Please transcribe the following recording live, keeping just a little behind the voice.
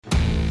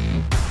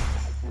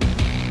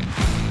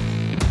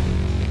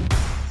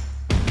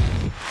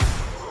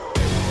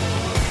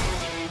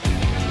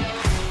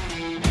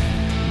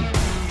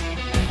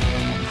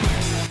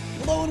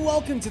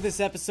Welcome to this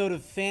episode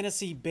of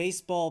Fantasy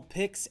Baseball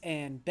Picks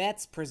and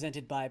Bets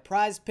presented by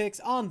Prize Picks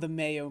on the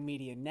Mayo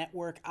Media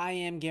Network. I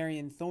am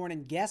Gary Thorne,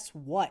 and guess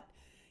what?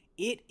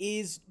 It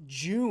is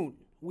June.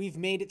 We've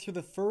made it through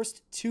the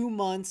first 2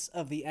 months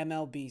of the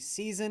MLB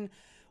season.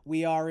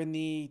 We are in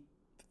the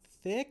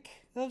thick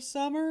of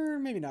summer,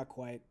 maybe not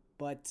quite,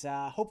 but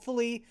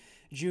hopefully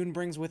June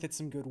brings with it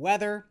some good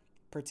weather,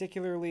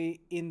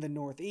 particularly in the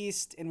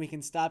Northeast, and we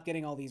can stop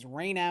getting all these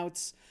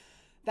rainouts.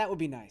 That would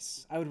be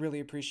nice. I would really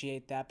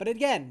appreciate that. But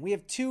again, we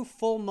have 2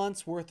 full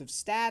months worth of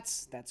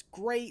stats. That's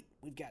great.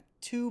 We've got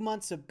 2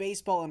 months of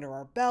baseball under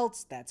our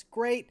belts. That's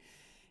great.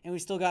 And we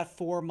still got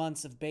 4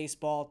 months of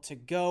baseball to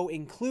go,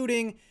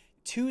 including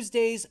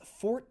Tuesday's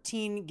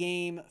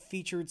 14-game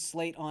featured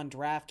slate on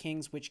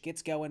DraftKings, which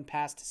gets going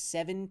past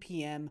 7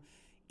 p.m.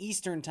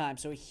 Eastern time.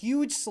 So a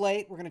huge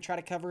slate. We're going to try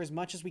to cover as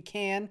much as we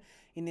can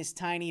in this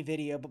tiny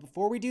video. But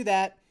before we do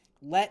that,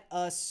 let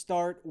us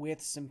start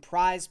with some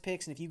Prize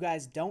Picks. And if you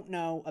guys don't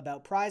know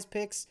about Prize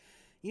Picks,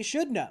 you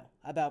should know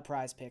about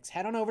Prize Picks.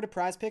 Head on over to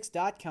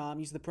prizepicks.com,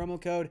 use the promo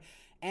code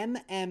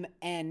MMNMLB,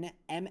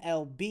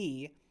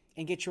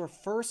 and get your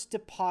first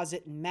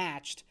deposit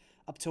matched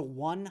up to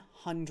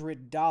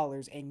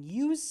 $100. And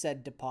use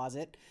said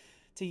deposit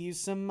to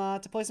use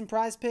to play some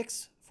Prize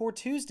Picks for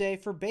Tuesday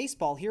for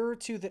baseball. Here are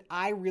 2 that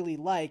I really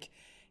like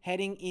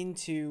heading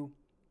into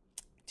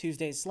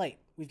Tuesday's slate.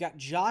 We've got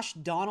Josh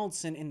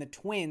Donaldson in the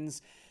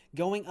Twins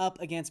going up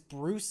against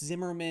Bruce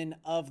Zimmerman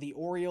of the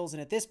Orioles.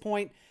 And at this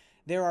point,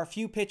 there are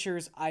few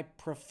pitchers I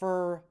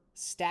prefer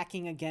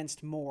stacking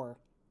against more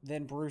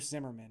than Bruce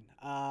Zimmerman.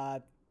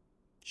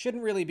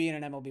 Shouldn't really be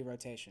in an MLB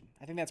rotation.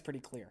 I think that's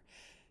pretty clear.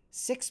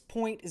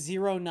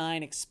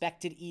 6.09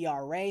 expected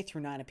ERA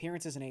through 9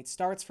 appearances and 8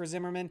 starts for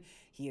Zimmerman.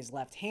 He is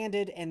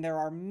left-handed, and there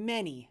are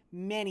many,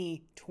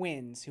 many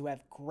Twins who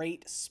have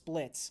great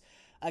splits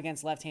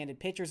against left-handed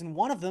pitchers, and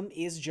one of them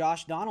is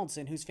Josh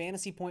Donaldson, whose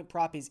fantasy point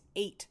prop is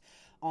 8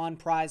 on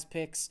Prize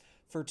Picks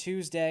for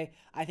Tuesday.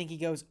 I think he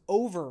goes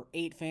over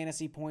 8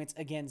 fantasy points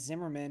against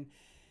Zimmerman,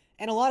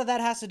 and a lot of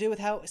that has to do with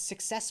how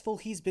successful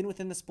he's been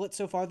within the split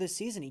so far this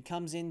season. He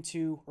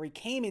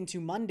came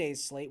into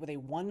Monday's slate with a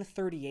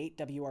 138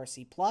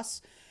 WRC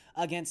plus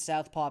against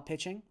southpaw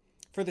pitching.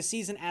 For the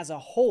season as a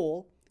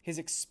whole, his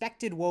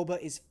expected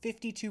WOBA is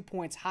 52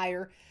 points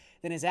higher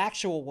than his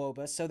actual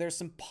WOBA, so there's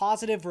some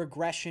positive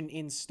regression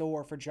in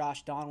store for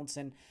Josh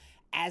Donaldson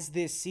as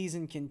this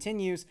season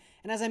continues.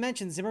 And as I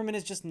mentioned, Zimmerman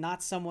is just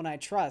not someone I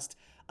trust.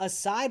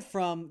 Aside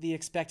from the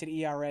expected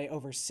ERA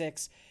over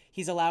 6,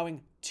 he's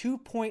allowing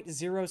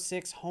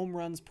 2.06 home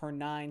runs per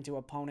 9 to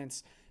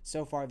opponents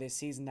so far this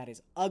season. That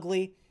is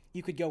ugly.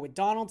 You could go with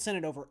Donaldson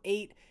at over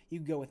 8. You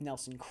could go with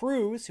Nelson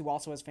Cruz, who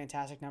also has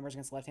fantastic numbers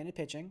against left-handed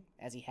pitching,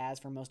 as he has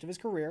for most of his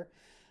career.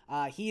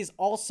 He is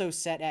also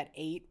set at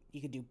 8.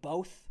 You could do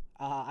both.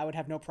 I would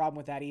have no problem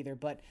with that either.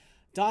 But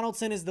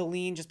Donaldson is the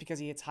lean just because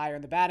he hits higher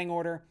in the batting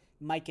order.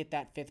 Might get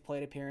that 5th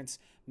plate appearance.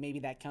 Maybe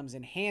that comes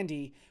in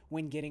handy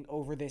when getting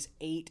over this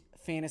 8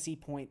 fantasy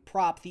point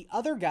prop. The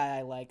other guy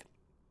I like,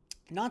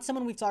 not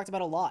someone we've talked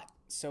about a lot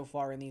so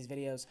far in these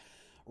videos,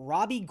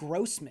 Robbie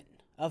Grossman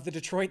of the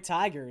Detroit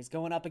Tigers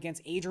going up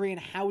against Adrian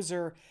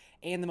Hauser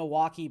and the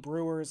Milwaukee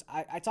Brewers.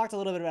 I talked a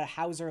little bit about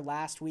Hauser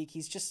last week.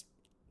 He's just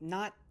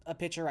not a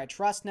pitcher I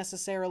trust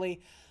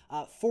necessarily.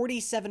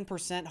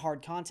 47%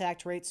 hard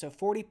contact rate, so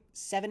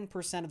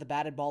 47% of the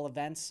batted ball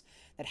events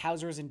that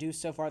Hauser has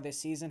induced so far this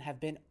season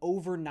have been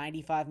over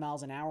 95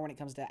 miles an hour when it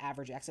comes to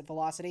average exit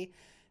velocity.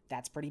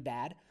 That's pretty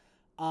bad.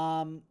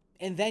 And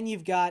then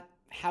you've got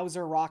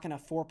Hauser rocking a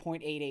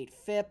 4.88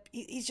 FIP.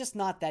 He's just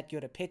not that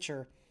good a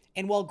pitcher.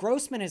 And while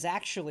Grossman has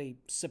actually,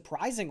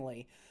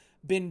 surprisingly,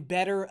 been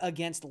better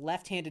against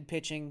left-handed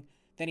pitching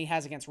than he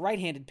has against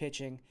right-handed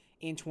pitching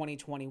in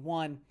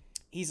 2021,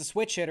 he's a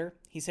switch hitter.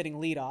 He's hitting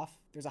leadoff.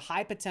 There's a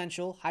high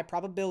potential, high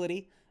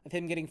probability of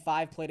him getting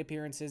 5 plate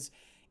appearances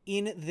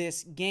in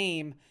this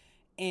game,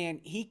 and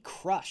he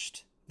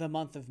crushed the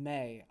month of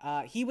May.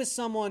 He was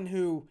someone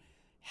who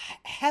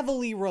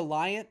heavily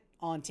reliant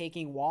on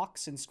taking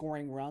walks and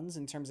scoring runs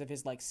in terms of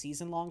his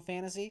season-long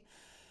fantasy,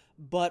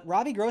 but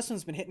Robbie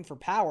Grossman's been hitting for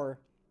power,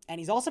 and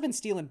he's also been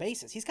stealing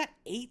bases. He's got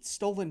 8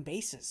 stolen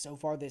bases so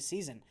far this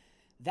season.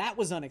 That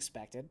was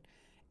unexpected.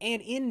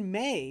 And in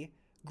May,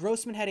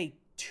 Grossman had a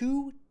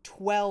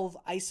 212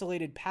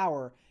 isolated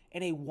power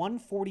and a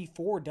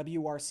 144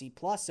 WRC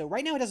plus. So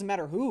right now it doesn't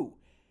matter who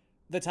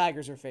the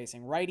Tigers are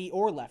facing, righty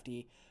or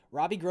lefty.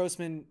 Robbie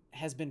Grossman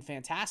has been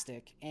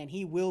fantastic, and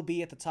he will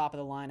be at the top of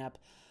the lineup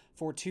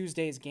for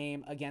Tuesday's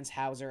game against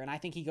Hauser. And I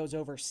think he goes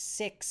over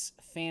 6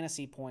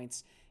 fantasy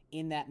points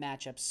in that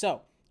matchup.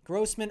 So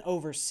Grossman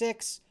over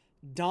 6,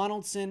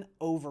 Donaldson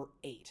over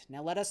 8.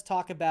 Now let us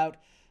talk about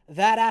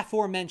that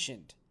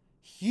aforementioned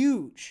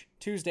huge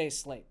Tuesday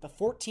slate. The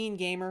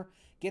 14-gamer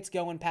gets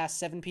going past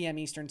 7 p.m.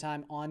 Eastern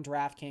time on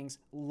DraftKings.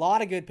 A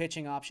lot of good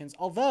pitching options,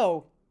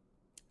 although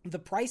the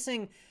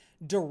pricing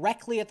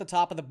directly at the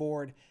top of the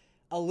board,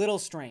 a little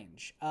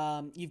strange.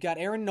 You've got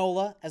Aaron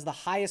Nola as the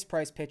highest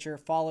priced pitcher,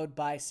 followed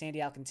by Sandy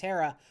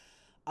Alcantara.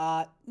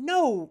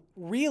 No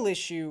real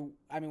issue.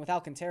 I mean, with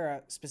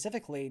Alcantara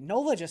specifically,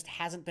 Nola just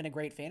hasn't been a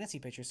great fantasy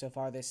pitcher so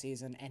far this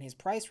season, and his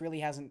price really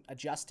hasn't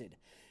adjusted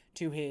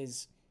to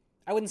his,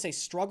 I wouldn't say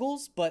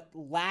struggles, but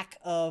lack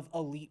of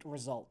elite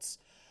results.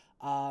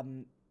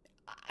 Um,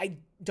 I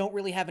don't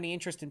really have any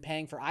interest in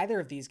paying for either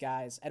of these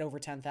guys at over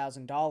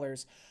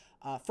 $10,000.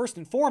 First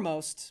and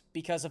foremost,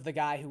 because of the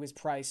guy who is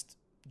priced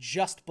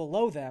just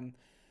below them.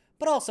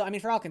 But also, I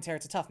mean, for Alcantara,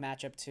 it's a tough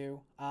matchup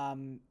too.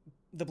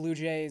 The Blue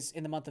Jays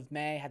in the month of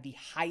May had the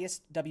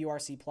highest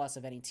WRC plus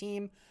of any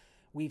team.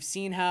 We've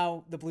seen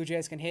how the Blue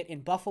Jays can hit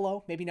in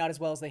Buffalo, maybe not as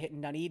well as they hit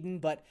in Dunedin,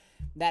 but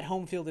that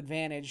home field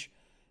advantage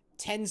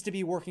tends to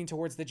be working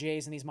towards the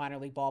Jays in these minor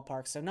league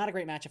ballparks. So not a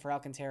great matchup for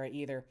Alcantara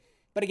either.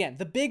 But again,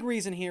 the big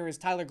reason here is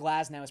Tyler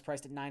Glasnow is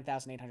priced at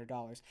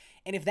 $9,800.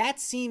 And if that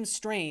seems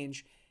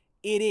strange,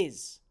 it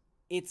is.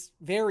 It's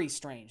very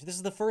strange. This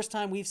is the first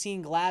time we've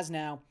seen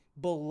Glasnow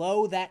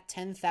below that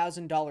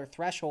 $10,000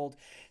 threshold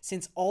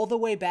since all the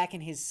way back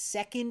in his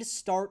second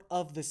start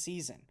of the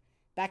season,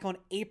 back on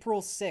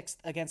April 6th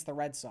against the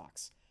Red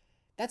Sox.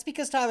 That's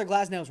because Tyler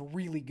Glasnow is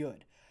really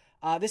good.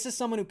 This is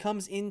someone who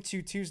comes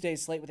into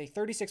Tuesday's slate with a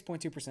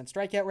 36.2%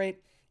 strikeout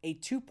rate, a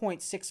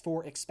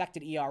 2.64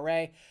 expected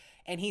ERA,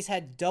 and he's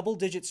had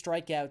double-digit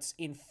strikeouts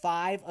in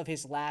 5 of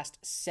his last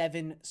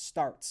 7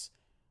 starts.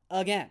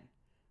 Again,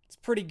 it's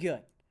pretty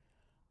good.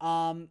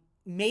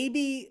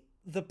 Maybe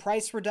the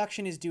price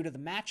reduction is due to the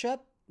matchup,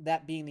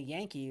 that being the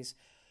Yankees.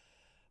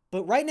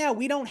 But right now,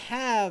 we don't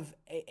have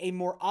a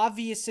more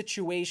obvious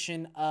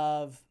situation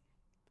of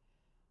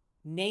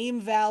name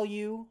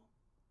value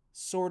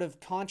sort of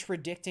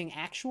contradicting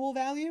actual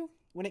value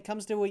when it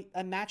comes to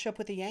a matchup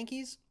with the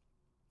Yankees.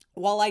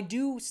 While I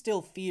do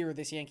still fear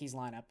this Yankees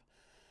lineup,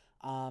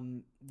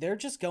 they're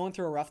just going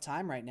through a rough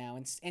time right now.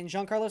 And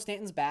Giancarlo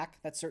Stanton's back.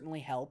 That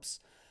certainly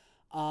helps.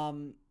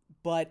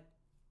 But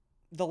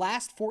the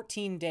last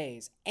 14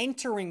 days,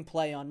 entering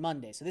play on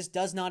Monday, so this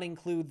does not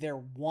include their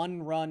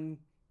one-run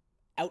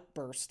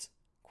outburst,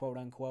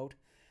 quote-unquote,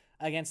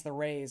 against the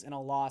Rays in a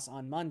loss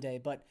on Monday,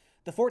 but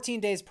the 14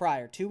 days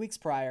prior, 2 weeks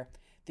prior,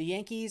 the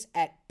Yankees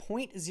at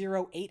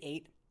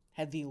 .088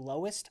 had the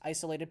lowest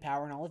isolated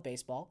power in all of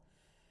baseball,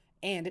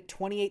 and at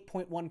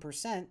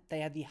 28.1%, they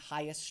had the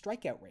highest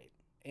strikeout rate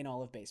in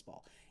all of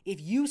baseball.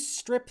 If you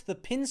strip the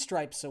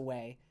pinstripes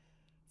away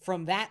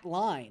from that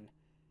line,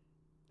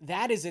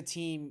 that is a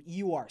team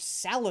you are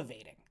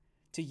salivating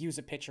to use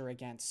a pitcher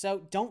against.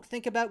 So don't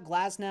think about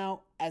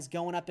Glasnow as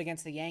going up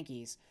against the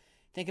Yankees.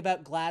 Think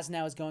about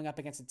Glasnow as going up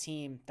against a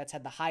team that's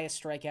had the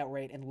highest strikeout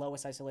rate and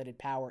lowest isolated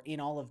power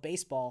in all of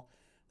baseball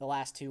the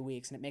last 2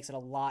 weeks, and it makes it a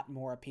lot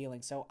more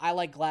appealing. So I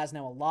like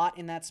Glasnow a lot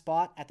in that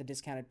spot at the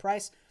discounted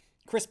price.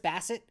 Chris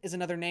Bassitt is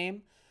another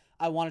name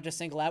I wanted to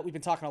single out. We've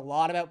been talking a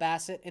lot about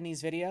Bassitt in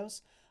these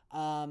videos.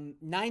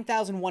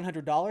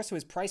 $9,100, so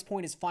his price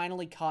point is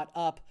finally caught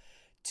up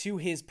to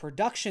his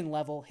production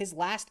level. His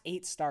last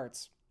 8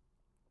 starts,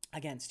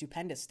 again,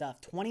 stupendous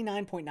stuff.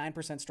 29.9%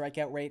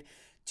 strikeout rate,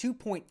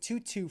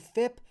 2.22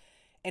 FIP,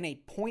 and a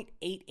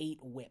 .88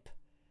 WHIP.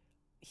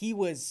 He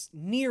was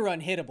near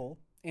unhittable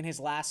in his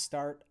last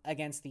start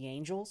against the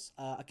Angels,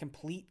 a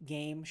complete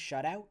game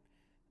shutout.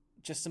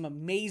 Just some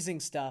amazing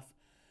stuff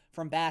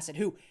from Bassitt,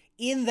 who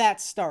in that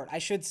start, I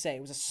should say,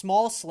 it was a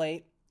small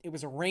slate. It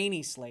was a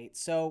rainy slate,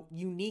 so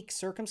unique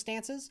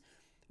circumstances,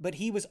 but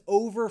he was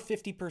over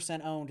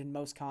 50% owned in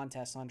most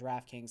contests on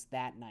DraftKings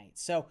that night.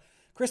 So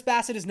Chris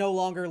Bassitt is no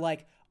longer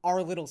like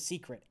our little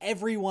secret.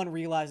 Everyone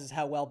realizes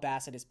how well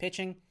Bassitt is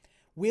pitching.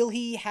 Will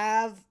he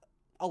have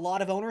a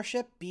lot of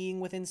ownership being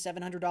within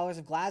 $700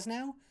 of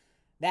Glasnow?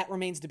 That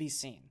remains to be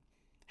seen.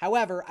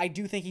 However, I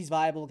do think he's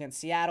viable against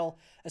Seattle,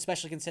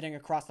 especially considering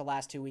across the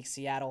last 2 weeks,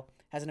 Seattle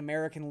has an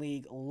American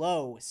League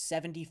low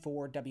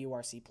 74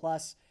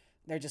 WRC+.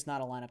 They're just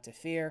not a lineup to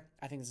fear.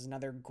 I think this is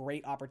another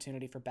great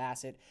opportunity for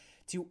Bassitt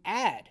to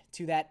add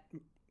to that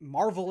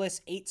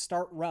marvelous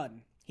 8-start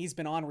run he's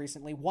been on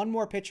recently. One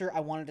more pitcher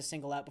I wanted to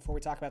single out before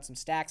we talk about some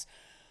stacks.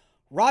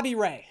 Robbie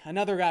Ray,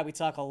 another guy we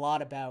talk a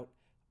lot about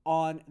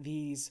on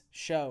these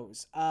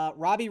shows.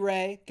 Robbie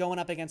Ray going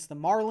up against the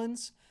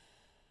Marlins.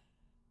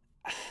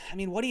 I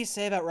mean, what do you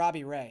say about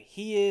Robbie Ray?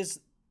 He is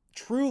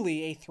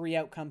truly a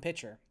 3-outcome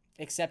pitcher,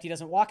 except he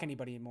doesn't walk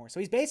anybody anymore. So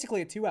he's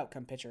basically a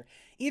 2-outcome pitcher.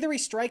 Either he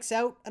strikes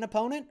out an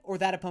opponent or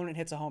that opponent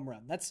hits a home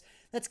run. That's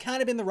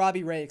kind of been the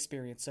Robbie Ray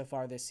experience so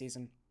far this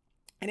season.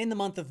 And in the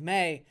month of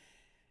May,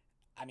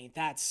 I mean,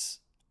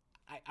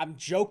 I'm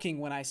joking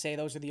when I say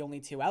those are the only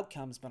 2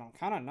 outcomes, but I'm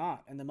kind of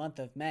not in the month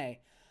of May.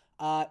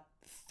 32.8%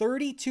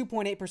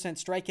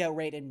 strikeout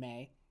rate in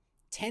May.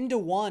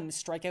 10-1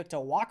 strikeout to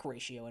walk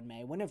ratio in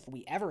May. When have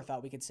we ever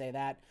thought we could say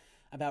that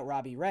about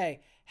Robbie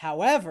Ray?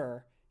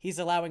 However, he's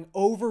allowing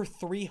over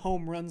 3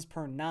 home runs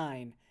per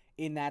 9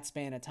 in that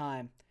span of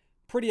time.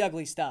 Pretty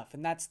ugly stuff,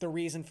 and that's the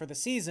reason for the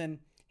season.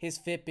 His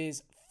FIP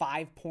is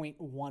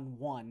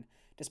 5.11,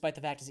 despite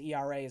the fact his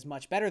ERA is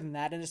much better than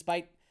that, and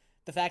despite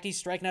the fact he's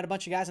striking out a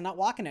bunch of guys and not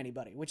walking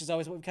anybody, which is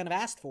always what we've kind of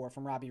asked for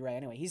from Robbie Ray.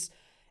 Anyway, he's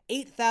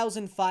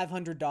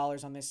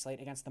 $8,500 on this slate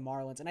against the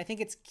Marlins, and I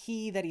think it's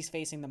key that he's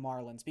facing the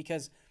Marlins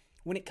because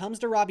when it comes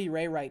to Robbie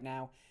Ray right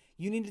now,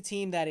 you need a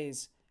team that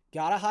is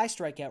got a high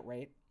strikeout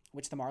rate,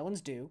 which the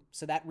Marlins do,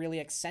 so that really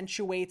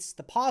accentuates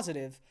the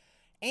positive,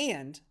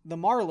 and the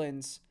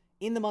Marlins,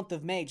 in the month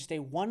of May, just a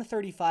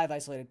 135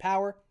 isolated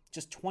power,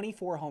 just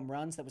 24 home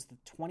runs. That was the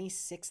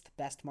 26th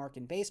best mark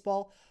in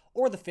baseball,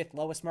 or the 5th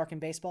lowest mark in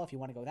baseball, if you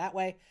want to go that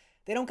way.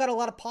 They don't got a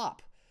lot of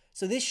pop.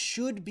 So this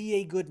should be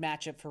a good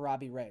matchup for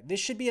Robbie Ray. This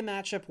should be a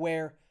matchup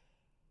where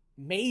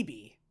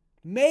maybe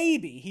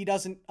he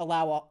doesn't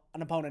allow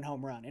an opponent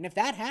home run. And if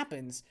that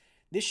happens,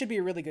 this should be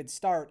a really good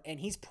start, and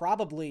he's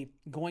probably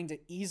going to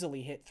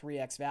easily hit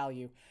 3x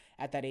value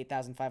at that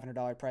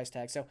 $8,500 price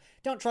tag. So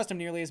don't trust him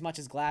nearly as much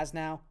as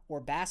Glasnow or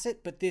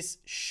Bassett, but this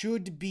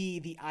should be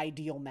the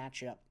ideal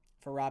matchup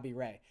for Robbie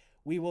Ray.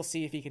 We will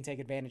see if he can take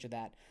advantage of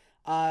that.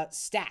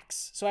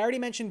 Stacks. So I already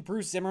mentioned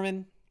Bruce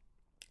Zimmerman.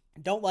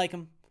 Don't like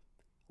him.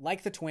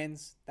 Like the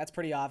Twins. That's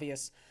pretty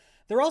obvious.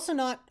 They're also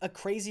not a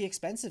crazy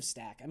expensive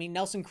stack. I mean,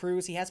 Nelson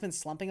Cruz, he has been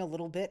slumping a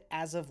little bit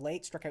as of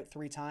late, struck out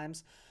 3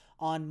 times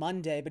on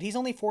Monday, but he's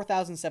only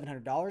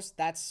 $4,700.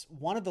 That's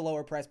one of the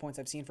lower price points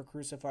I've seen for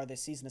Cruz so far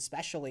this season,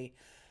 especially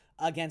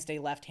against a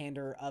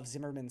left-hander of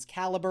Zimmerman's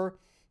caliber.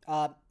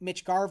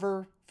 Mitch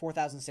Garver,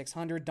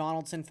 $4,600.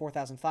 Donaldson,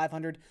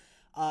 $4,500.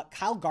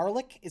 Kyle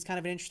Garlick is kind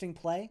of an interesting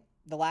play.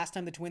 The last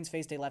time the Twins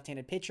faced a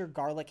left-handed pitcher,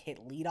 Garlick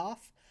hit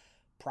leadoff.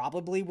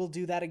 Probably will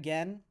do that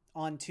again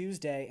on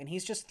Tuesday, and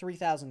he's just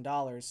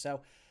 $3,000.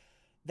 So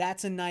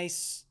that's a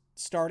nice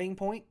starting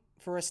point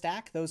for a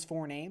stack, those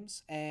 4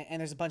 names. And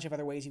there's a bunch of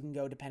other ways you can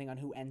go depending on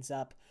who ends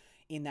up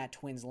in that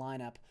Twins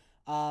lineup.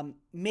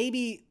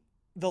 Maybe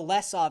the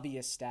less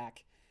obvious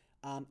stack,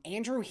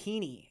 Andrew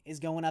Heaney is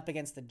going up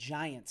against the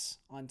Giants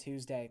on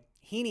Tuesday.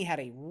 Heaney had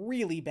a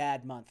really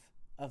bad month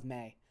of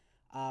May.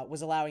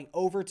 Was allowing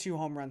over 2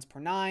 home runs per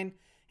 9.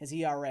 His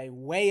ERA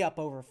way up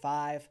over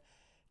 5.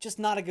 Just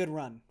not a good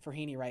run for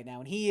Heaney right now.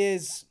 And he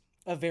is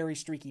a very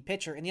streaky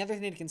pitcher. And the other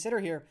thing to consider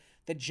here,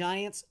 the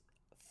Giants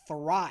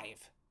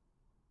thrive.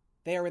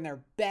 They are in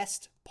their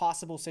best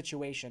possible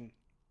situation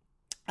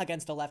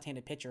against a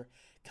left-handed pitcher.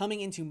 Coming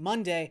into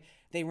Monday,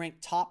 they rank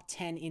top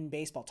 10 in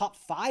baseball, top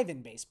 5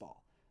 in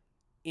baseball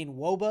in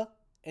WOBA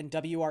and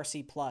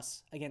WRC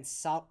plus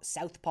against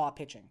southpaw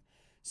pitching.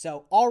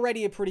 So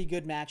already a pretty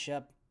good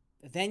matchup.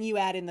 Then you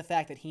add in the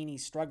fact that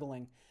Heaney's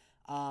struggling,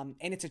 and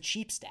it's a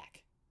cheap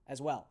stack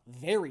as well.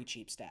 Very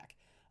cheap stack.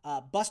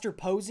 Buster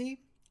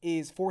Posey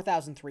is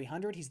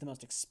 $4,300. He's the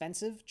most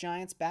expensive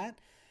Giants bat.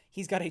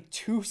 He's got a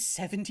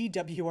 270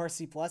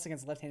 WRC plus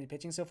against left-handed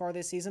pitching so far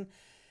this season.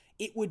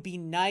 It would be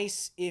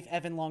nice if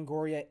Evan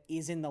Longoria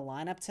is in the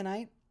lineup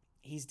tonight.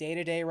 He's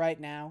day-to-day right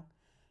now.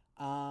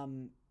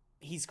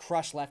 He's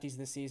crushed lefties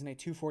this season, a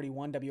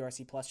 241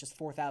 WRC plus, just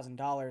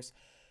 $4,000.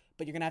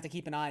 But you're going to have to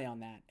keep an eye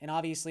on that. And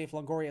obviously, if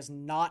Longoria is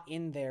not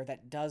in there,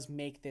 that does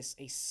make this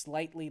a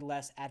slightly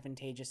less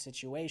advantageous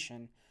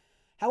situation.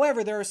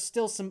 However, there are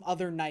still some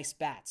other nice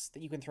bats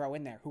that you can throw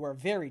in there who are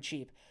very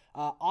cheap.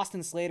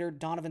 Austin Slater,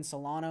 Donovan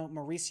Solano,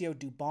 Mauricio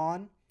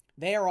Dubon,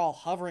 they are all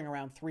hovering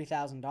around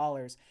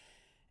 $3,000.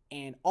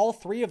 And all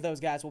 3 of those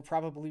guys will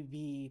probably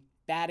be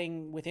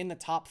batting within the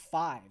top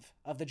 5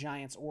 of the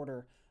Giants'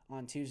 order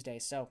on Tuesday.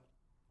 So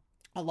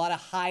a lot of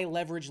high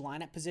leverage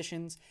lineup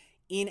positions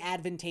in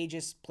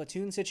advantageous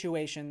platoon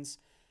situations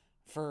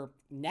for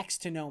next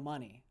to no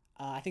money.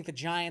 I think the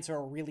Giants are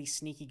a really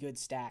sneaky good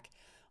stack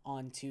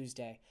on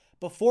Tuesday.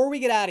 Before we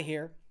get out of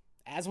here,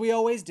 as we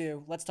always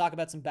do, let's talk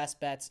about some best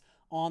bets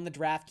on the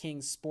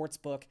DraftKings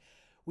Sportsbook.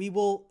 We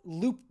will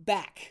loop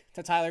back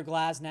to Tyler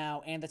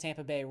Glasnow and the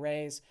Tampa Bay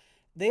Rays.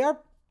 They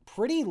are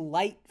pretty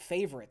light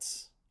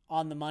favorites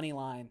on the money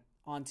line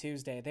on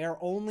Tuesday. They are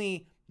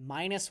only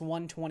minus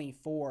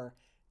 124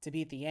 to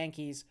beat the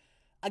Yankees.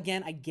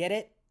 Again, I get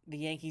it. The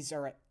Yankees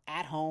are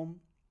at home.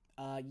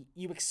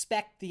 You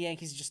expect the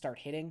Yankees to just start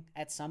hitting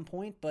at some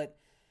point, but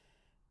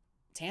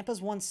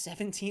Tampa's won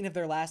 17 of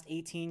their last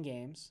 18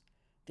 games.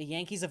 The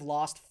Yankees have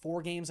lost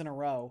 4 games in a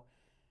row,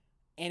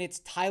 and it's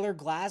Tyler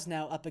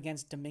Glasnow up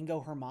against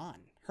Domingo Germán.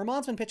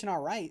 Germán's been pitching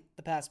all right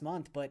the past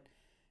month, but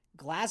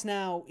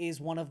Glasnow is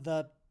one of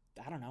the,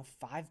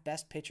 5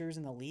 best pitchers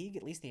in the league,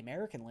 at least the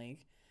American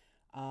League.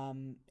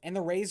 And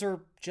the Rays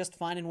are just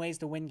finding ways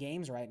to win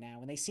games right now,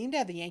 and they seem to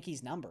have the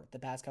Yankees number the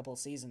past couple of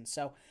seasons.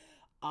 So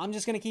I'm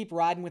just going to keep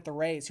riding with the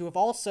Rays, who have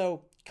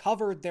also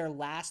covered their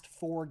last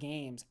 4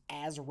 games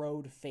as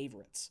road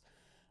favorites.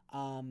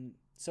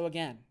 So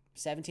again,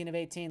 17 of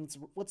 18.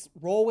 Let's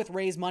roll with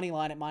Rays money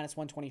line at minus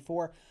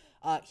 124.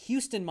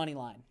 Houston money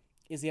line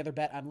is the other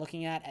bet I'm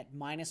looking at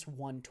minus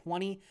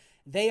 120.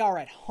 They are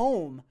at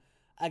home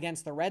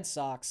against the Red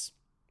Sox,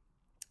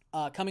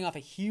 coming off a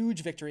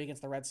huge victory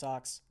against the Red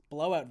Sox,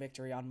 blowout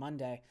victory on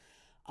Monday.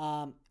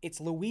 It's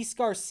Luis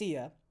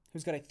Garcia,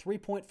 who's got a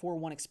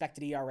 3.41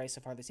 expected ERA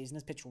so far this season,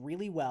 has pitched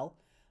really well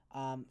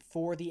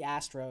for the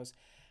Astros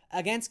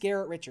against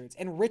Garrett Richards.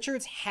 And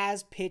Richards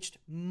has pitched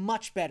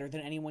much better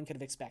than anyone could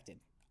have expected.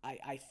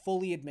 I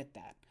fully admit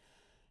that.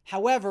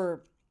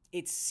 However,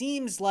 it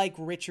seems like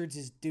Richards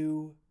is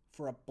due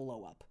for a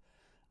blow-up.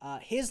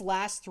 His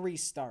last 3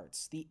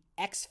 starts, the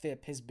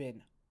xFIP has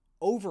been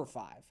over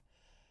 5.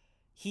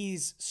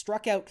 He's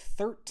struck out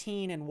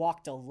 13 and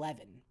walked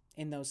 11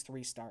 in those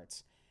 3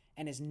 starts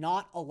and is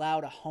not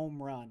allowed a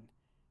home run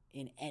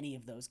in any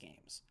of those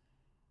games.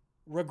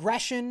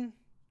 Regression,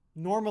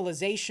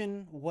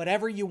 normalization,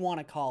 whatever you want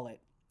to call it,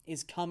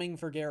 is coming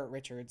for Garrett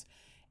Richards,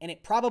 and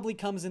it probably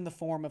comes in the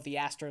form of the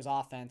Astros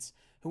offense,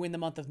 who in the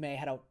month of May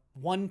had a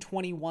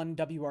 121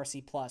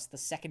 WRC plus, the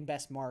second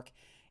best mark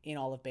in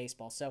all of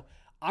baseball. So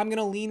I'm going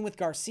to lean with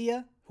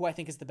Garcia, who I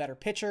think is the better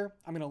pitcher.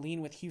 I'm going to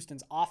lean with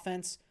Houston's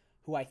offense,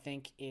 who I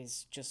think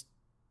is just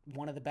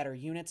one of the better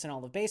units in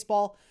all of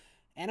baseball.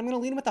 And I'm going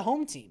to lean with the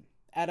home team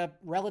at a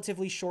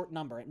relatively short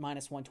number at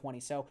minus 120.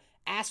 So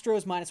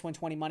Astros minus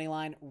 120 money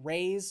line,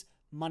 Rays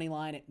money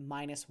line at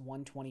minus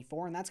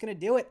 124. And that's going to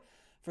do it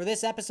for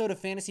this episode of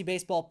Fantasy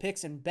Baseball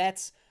Picks and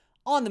Bets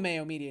on the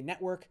Mayo Media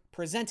Network,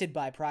 presented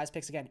by Prize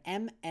Picks. Again,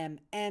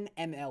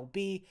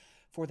 MMNMLB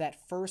for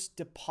that first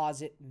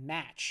deposit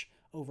match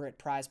over at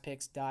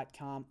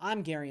prizepicks.com.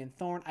 I'm Gary and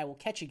Thorne. I will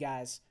catch you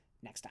guys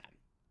next time.